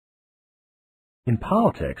In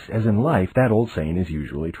politics, as in life, that old saying is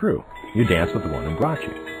usually true. You dance with the one who brought you.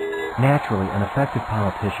 Naturally, an effective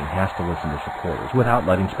politician has to listen to supporters without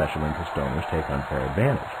letting special interest donors take unfair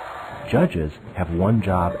advantage. Judges have one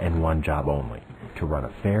job and one job only, to run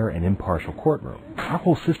a fair and impartial courtroom. Our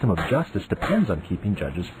whole system of justice depends on keeping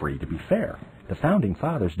judges free to be fair. The Founding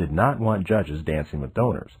Fathers did not want judges dancing with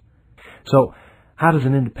donors. So, how does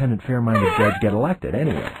an independent, fair-minded judge get elected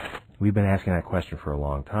anyway? We've been asking that question for a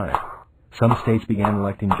long time. Some states began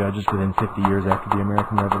electing judges within 50 years after the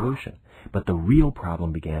American Revolution. But the real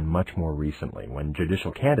problem began much more recently, when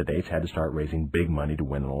judicial candidates had to start raising big money to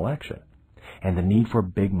win an election. And the need for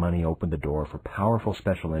big money opened the door for powerful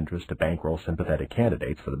special interests to bankroll sympathetic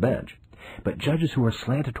candidates for the bench. But judges who are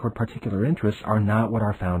slanted toward particular interests are not what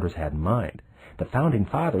our founders had in mind. The Founding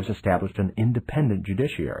Fathers established an independent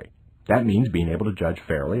judiciary. That means being able to judge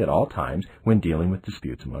fairly at all times when dealing with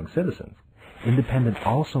disputes among citizens. Independent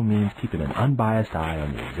also means keeping an unbiased eye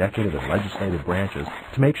on the executive and legislative branches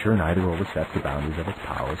to make sure neither oversteps the boundaries of its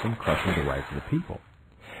powers and crushes the rights of the people.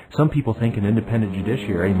 Some people think an independent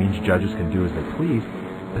judiciary means judges can do as they please,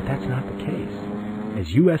 but that's not the case.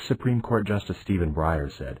 As U.S. Supreme Court Justice Stephen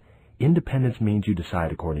Breyer said, independence means you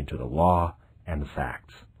decide according to the law and the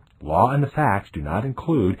facts. Law and the facts do not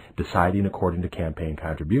include deciding according to campaign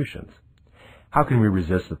contributions. How can we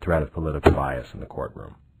resist the threat of political bias in the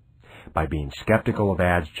courtroom? By being skeptical of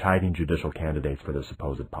ads chiding judicial candidates for their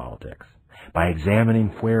supposed politics, by examining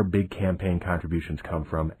where big campaign contributions come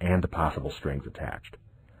from and the possible strings attached,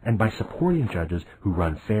 and by supporting judges who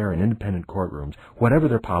run fair and independent courtrooms, whatever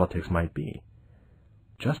their politics might be.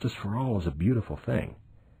 Justice for all is a beautiful thing.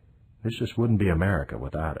 This just wouldn't be America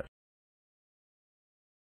without it.